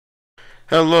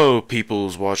Hello,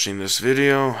 peoples watching this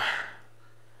video.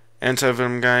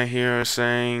 Antivenomguy here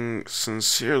saying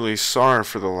sincerely sorry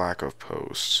for the lack of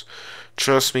posts.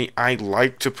 Trust me, I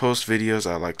like to post videos,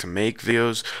 I like to make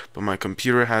videos, but my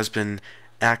computer has been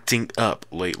acting up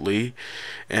lately,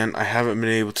 and I haven't been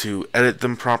able to edit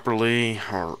them properly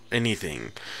or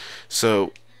anything.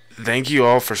 So, thank you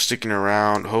all for sticking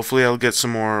around. Hopefully I'll get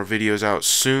some more videos out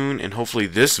soon, and hopefully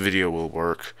this video will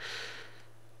work.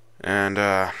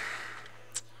 And,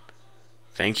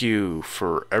 thank you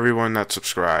for everyone that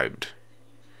subscribed.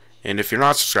 And if you're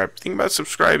not subscribed, think about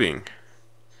subscribing.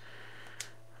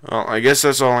 Well, I guess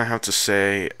that's all I have to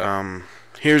say.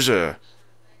 Here's a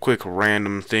quick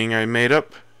random thing I made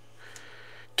up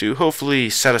to hopefully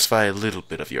satisfy a little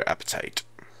bit of your appetite.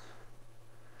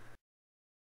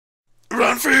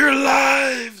 Run for your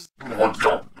lives!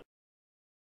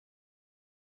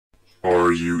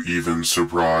 Are you even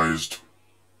surprised?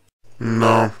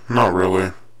 No, not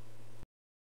really.